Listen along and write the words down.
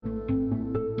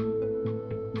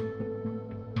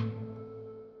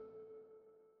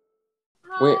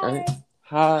Wait, Hi.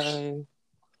 Hi.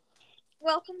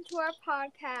 Welcome to our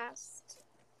podcast.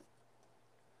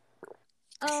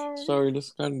 Sorry,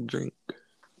 just got a drink.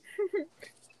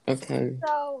 Okay.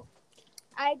 So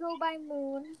I go by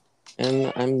Moon.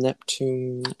 And I'm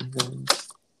Neptune.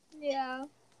 Yeah.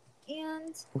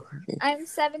 And Okay. I'm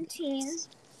 17.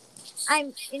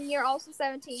 And you're also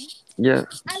 17. Yeah.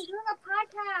 I'm doing a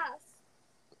podcast.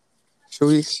 Should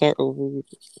we start over?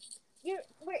 You're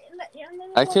in the I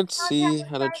middle of could a podcast. see Let's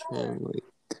how to start over. translate.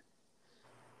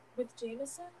 With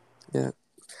Jameson? Yeah.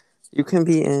 You can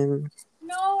be in.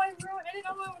 No, I didn't know it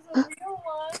was a real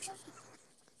one. I'm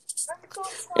so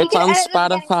sorry. It's on Edit the beginning,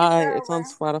 Spotify. start It's on over.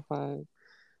 Spotify.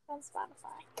 On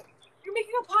Spotify. You're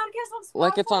making a podcast on Spotify?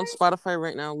 Like it's on Spotify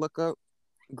right now. Look up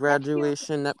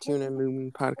Graduation Neptune and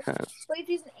Moon podcast. Please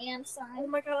use an and sign. Oh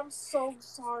my god, I'm so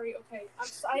sorry. Okay,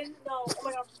 I didn't know. Oh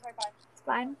my god, sorry, bye. It's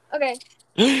fine. Okay.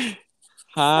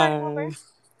 Hi. Over. Okay.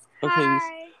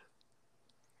 Hi.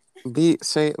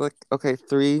 Say it like okay.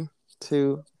 3,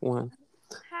 2, 1.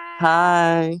 Hi.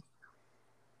 Hi.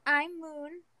 I'm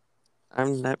Moon.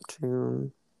 I'm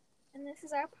Neptune. And this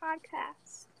is our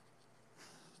podcast.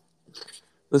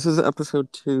 This is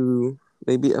episode 2,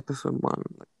 maybe episode 1.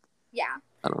 Yeah.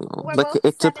 I don't know. We're Like both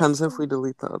it 17. depends if we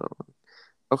delete the other one.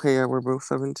 Okay, yeah, we're both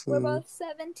 17. We're both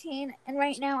 17, and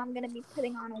right now I'm gonna be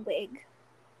putting on a wig.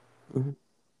 Mm-hmm.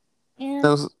 And That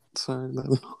was sorry. That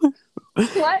noise.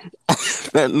 what?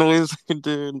 That noise I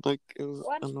did, like it was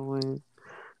What? annoying.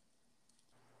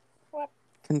 What?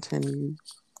 Continue.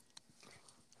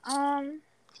 And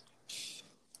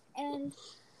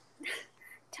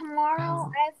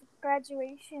tomorrow I have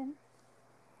graduation,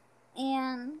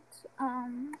 and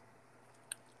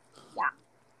yeah.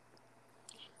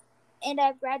 And I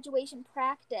have graduation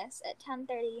practice at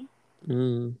 10:30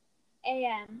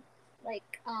 a.m.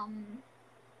 Like,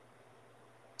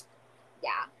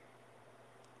 yeah.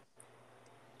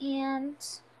 And,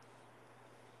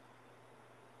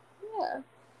 yeah.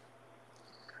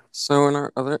 So in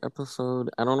our other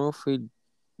episode, I don't know if we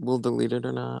will delete it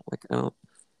or not. Like, I don't...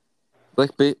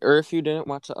 Like, or if you didn't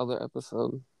watch the other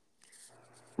episode,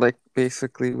 like,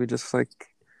 basically we just, like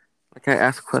I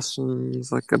asked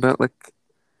questions, like, about, like,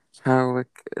 how,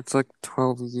 like, it's, like,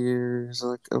 12 years,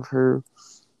 like, of her,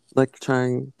 like,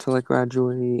 trying to, like,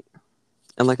 graduate,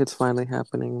 and, like, it's finally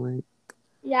happening, like...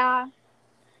 Yeah.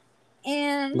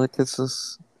 And... Like, it's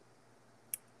just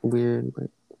weird, but...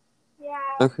 Yeah.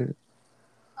 Okay.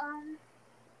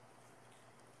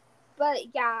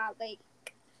 But, yeah, like,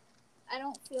 I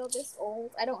don't feel this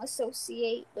old. I don't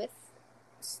associate with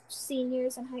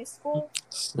seniors in high school.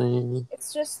 Same.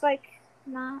 It's just, like,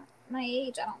 not my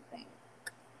age, I don't think.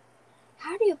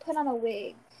 How do you put on a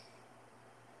wig?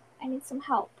 I need some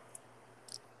help.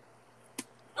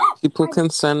 People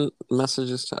can send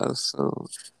messages to us, so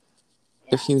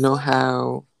Yeah, if you know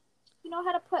how... You know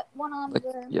how to put one on like,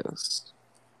 the... Yes.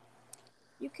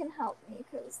 You can help me,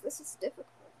 because this is difficult.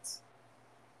 It's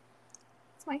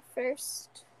my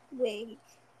first wig.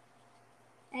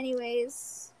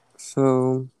 Anyways.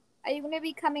 So... Are you going to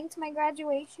be coming to my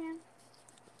graduation?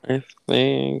 I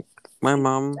think my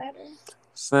mom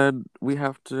said we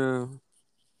have to...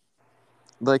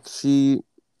 Like,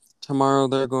 tomorrow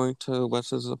they're going to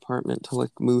Wes's apartment to,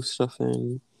 like, move stuff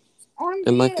in. OMG,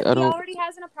 And, like, I he don't... already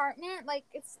has an apartment? Like,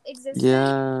 it's existing?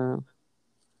 Yeah.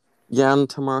 Yeah, and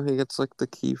tomorrow he gets, like, the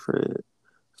key for it.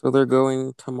 So they're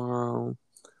going tomorrow.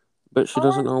 But she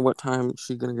doesn't know what time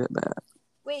she's gonna get back.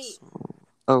 Wait.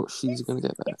 So, she's gonna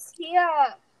get back.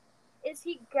 Is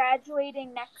he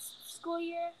graduating next school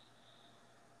year?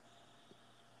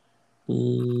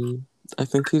 I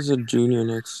think he's a junior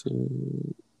next year.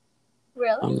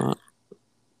 Really? I'm not...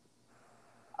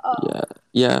 Oh.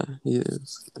 Yeah, he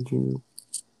is a junior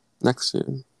next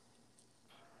year.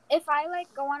 If I,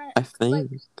 like, go on it, I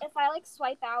think. like, if I, like,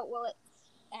 swipe out, will it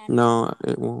end? No,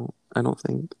 it won't. I don't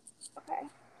think. Okay.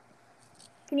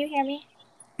 Can you hear me?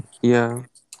 Yeah.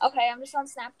 Okay, I'm just on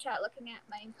Snapchat looking at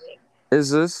my wig. Is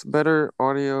this better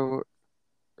audio,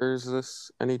 or is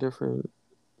this any different?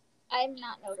 I'm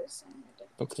not noticing the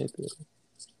difference. Okay, good.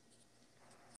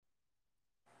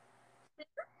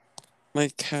 My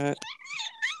cat.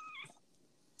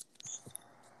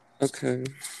 Okay.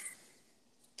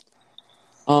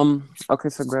 Okay,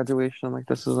 so graduation, like,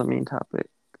 this is the main topic.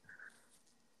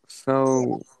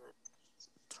 So,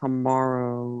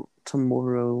 tomorrow.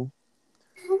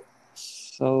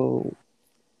 So...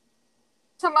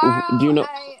 Tomorrow, do you know...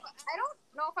 I don't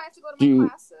know if I have to go to my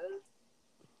classes.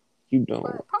 You don't.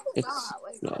 But probably not.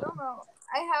 Like, no. I don't know.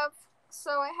 I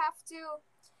have to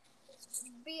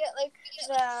be at, like,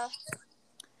 the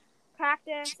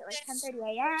practice at, like,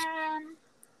 10:30 a.m.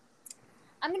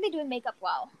 I'm gonna be doing makeup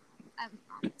while I'm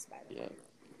on this, by the way.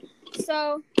 Yeah.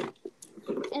 So,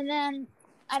 and then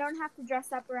I don't have to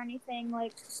dress up or anything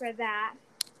like for that.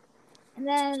 And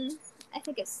then I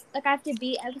think it's like I have to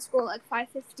be at the school at like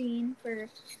 5:15 for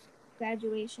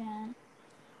graduation.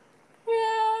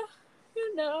 Yeah,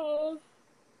 you know.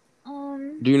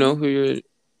 Do you know who you're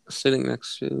sitting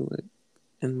next to, like,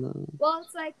 in the? Well,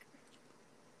 it's like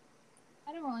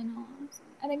I don't really know.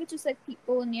 I think it's just like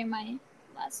people near my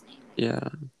last name. Like, Yeah.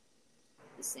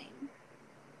 the same.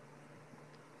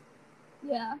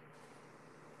 Yeah.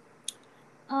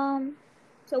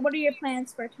 So what are your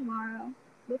plans for tomorrow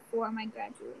before my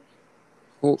graduation?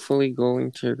 Hopefully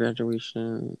going to your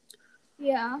graduation.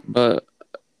 Yeah. But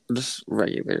just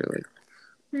regular,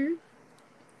 Hmm?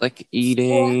 like School.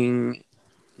 eating,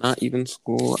 not even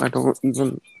school. I don't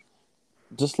even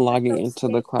just That's logging so into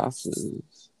the scary.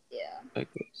 classes. Yeah. Like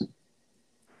Do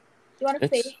you want to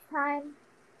it's FaceTime?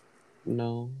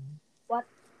 no What?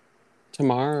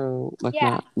 tomorrow. Like Yeah.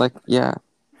 not like yeah.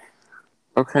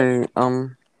 Like Okay.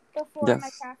 before my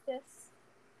Yes. practice.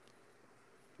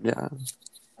 Yeah.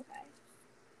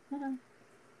 Okay.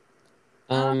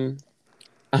 Um.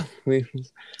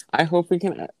 I hope we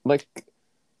can like.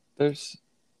 There's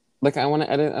like I want to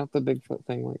edit out the Bigfoot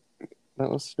thing. Like that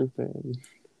was stupid.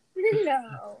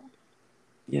 No.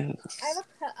 I have Yes. a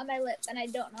cut on my lip and I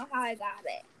don't know how I got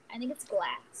it. I think it's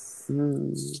glass.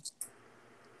 Hmm.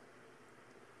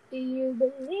 Do you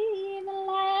believe in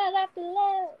love after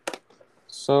love?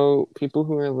 So people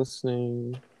who are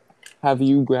listening, have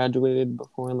you graduated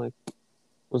before? Like,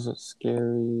 was it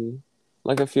scary?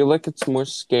 Like, I feel like it's more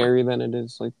scary than it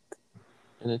is like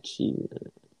an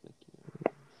achievement.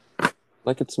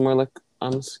 Like it's more like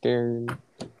I'm scared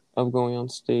of going on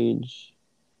stage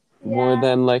more Yeah.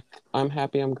 than like I'm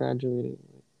happy I'm graduating.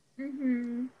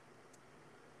 Mhm.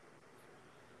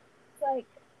 It's like,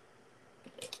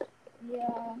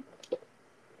 yeah.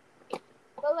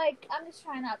 But like, I'm just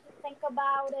trying not to think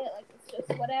about it. Like, it's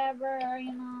just whatever,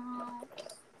 you know.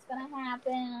 It's gonna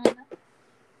happen.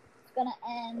 It's gonna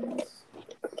end.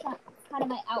 It's kind of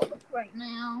my outlook right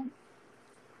now.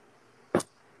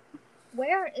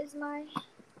 Where's my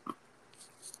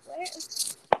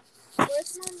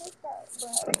makeup,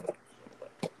 bro?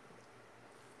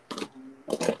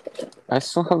 I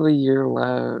still have a year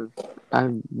left. I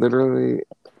literally,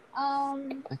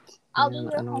 I I'll do can't.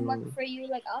 I your don't homework know. for you.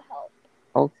 Like, I'll help.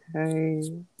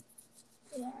 Okay.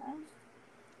 Yeah.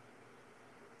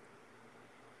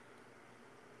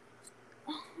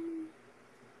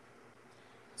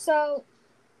 So,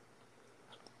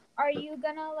 are you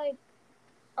gonna like?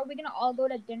 Are we gonna all go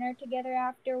to dinner together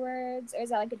afterwards, or is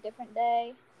that like a different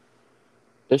day?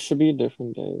 It should be a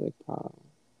different day. Like,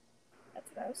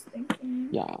 That's what I was thinking.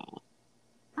 yeah.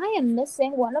 I am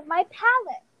missing one of my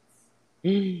palettes.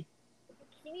 You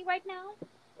see me right now?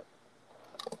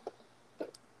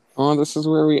 Oh, this is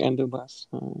where we ended last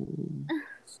time.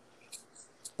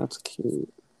 That's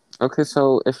cute. Okay,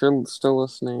 so if you're still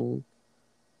listening,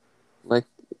 like,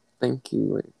 thank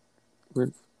you. Like, we're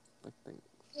like, thanks.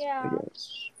 I Yeah.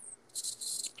 guess.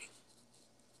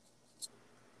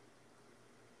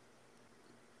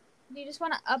 Do you just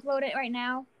want to upload it right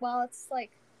now while it's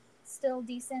like still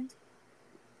decent?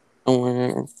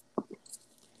 Oh,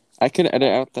 I could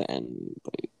edit out the end.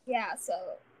 Like, Yeah. So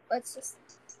let's just.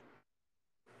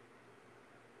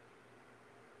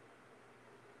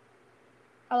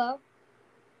 Hello.